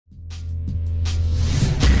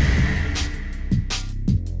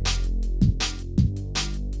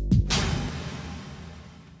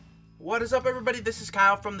What is up, everybody? This is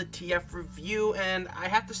Kyle from the TF Review, and I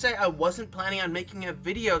have to say I wasn't planning on making a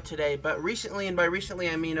video today, but recently, and by recently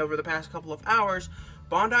I mean over the past couple of hours,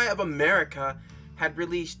 Bandai of America had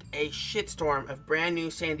released a shitstorm of brand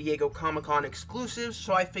new San Diego Comic-Con exclusives,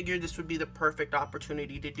 so I figured this would be the perfect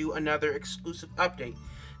opportunity to do another exclusive update.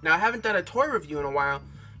 Now, I haven't done a toy review in a while,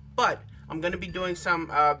 but I'm going to be doing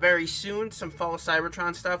some very soon, some Fall of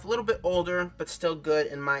Cybertron stuff, a little bit older, but still good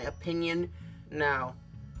in my opinion. Now,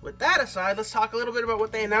 with that aside, let's talk a little bit about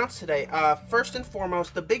what they announced today. First and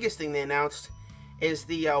foremost, the biggest thing they announced is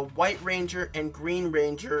the White Ranger and Green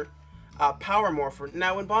Ranger Power Morpher.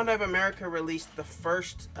 Now, when Bandai of America released the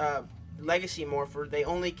first Legacy Morpher, they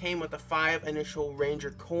only came with the 5 initial Ranger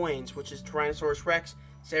coins, which is Tyrannosaurus Rex,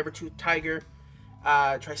 Saber-Tooth Tiger,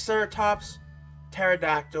 Triceratops,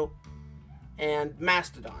 Pterodactyl, and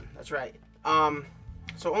Mastodon. That's right.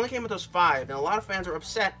 So it only came with those 5, and a lot of fans were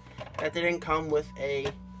upset that they didn't come with a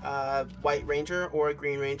White Ranger or a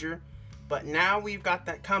Green Ranger, but now we've got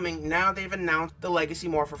that coming. Now they've announced the Legacy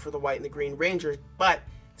Morpher for the White and the Green Ranger, but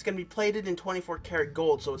it's going to be plated in 24 karat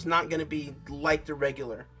gold, so it's not going to be like the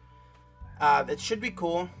regular. It should be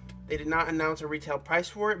cool. They did not announce a retail price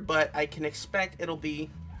for it, but I can expect it'll be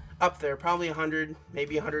up there, probably $100,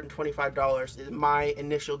 maybe $125 is my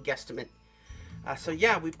initial guesstimate. So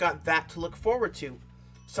yeah, we've got that to look forward to.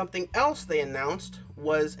 Something else they announced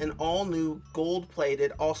was an all-new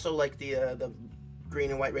gold-plated, also like the Green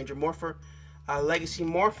and White Ranger Morpher, Legacy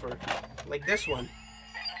Morpher, like this one.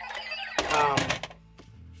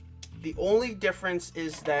 The only difference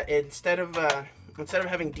is that instead of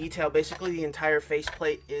having detail, basically the entire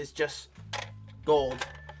faceplate is just gold.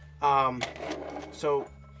 So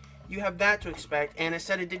you have that to expect, and it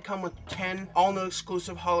said it did come with 10 all-new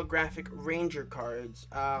exclusive holographic Ranger cards.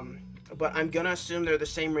 But I'm gonna assume they're the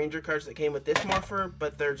same Ranger cards that came with this Morpher,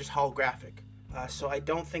 but they're just holographic. So I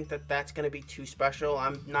don't think that that's gonna be too special.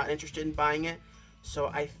 I'm not interested in buying it, so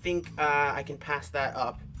I think I can pass that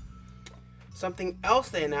up. Something else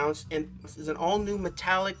they announced is an all-new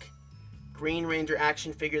metallic Green Ranger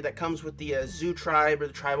action figure that comes with the Zoo Tribe, or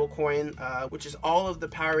the Tribal coin, which is all of the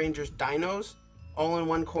Power Rangers dinos, all in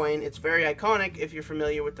one coin. It's very iconic if you're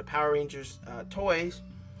familiar with the Power Rangers toys.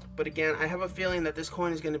 But again, I have a feeling that this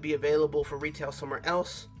coin is going to be available for retail somewhere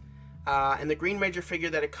else. And the Green Ranger figure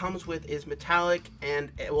that it comes with is metallic,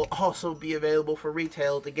 and it will also be available for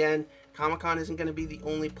retail. Again, Comic-Con isn't going to be the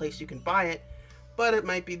only place you can buy it, but it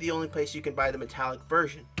might be the only place you can buy the metallic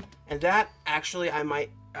version. And that, actually, I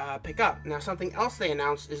might pick up. Now, something else they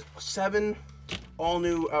announced is 7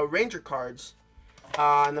 all-new Ranger cards.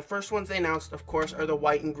 And the first ones they announced, of course, are the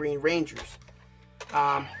White and Green Rangers.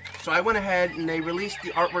 So I went ahead and they released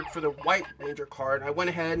the artwork for the White Ranger card. I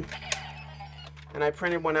went ahead and I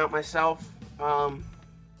printed one out myself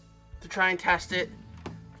to try and test it,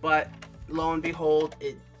 but lo and behold,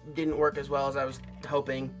 it didn't work as well as I was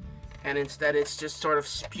hoping, and instead it's just sort of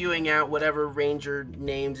spewing out whatever Ranger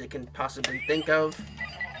names it can possibly think of,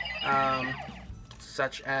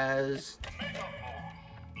 such as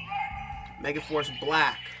Megaforce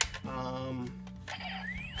Black,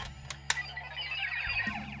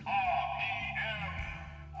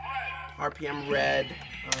 RPM Red,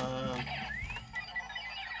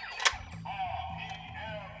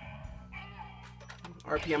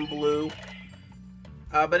 RPM Blue,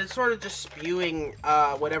 but it's sort of just spewing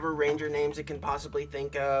whatever Ranger names it can possibly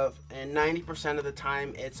think of, and 90% of the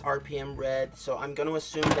time it's RPM Red, so I'm going to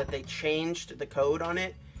assume that they changed the code on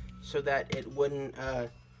it so that it wouldn't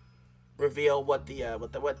reveal what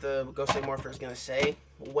the Ghostly Morpher is going to say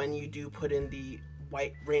when you do put in the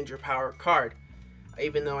White Ranger Power card,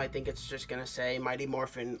 even though I think it's just going to say Mighty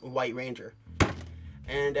Morphin White Ranger.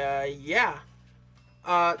 And yeah,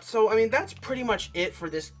 so I mean, that's pretty much it for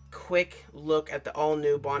this quick look at the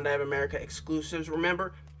all-new Bandai of America exclusives.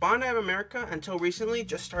 Remember, Bandai of America, until recently,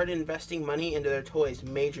 just started investing money into their toys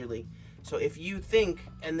majorly. So if you think,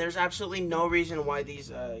 and there's absolutely no reason why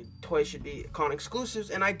these toys should be con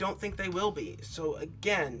exclusives, and I don't think they will be. So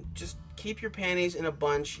again, just keep your panties in a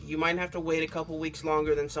bunch. You might have to wait a couple weeks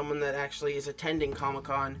longer than someone that actually is attending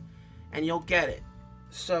Comic-Con, and you'll get it.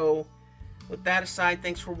 So with that aside,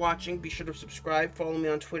 thanks for watching. Be sure to subscribe. Follow me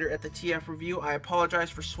on Twitter at the TF Review. I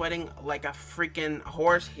apologize for sweating like a freaking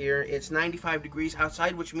horse here. It's 95 degrees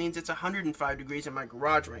outside, which means it's 105 degrees in my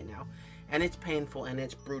garage right now, and it's painful and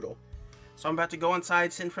it's brutal. So I'm about to go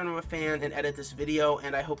inside, sit in front of a fan, and edit this video,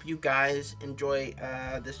 and I hope you guys enjoy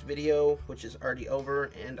this video, which is already over,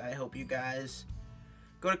 and I hope you guys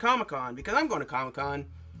go to Comic-Con, because I'm going to Comic-Con.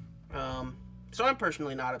 So I'm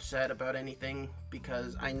personally not upset about anything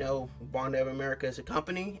because I know Bandai of America is a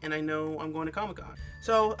company and I know I'm going to Comic-Con.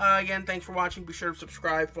 So again, thanks for watching. Be sure to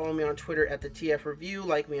subscribe. Follow me on Twitter at the TF Review.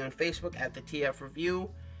 Like me on Facebook at the TF Review.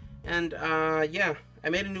 And yeah, I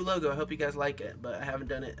made a new logo. I hope you guys like it, but I haven't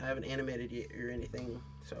done it. I haven't animated it or anything.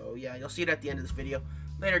 So yeah, you'll see it at the end of this video.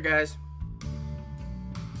 Later, guys.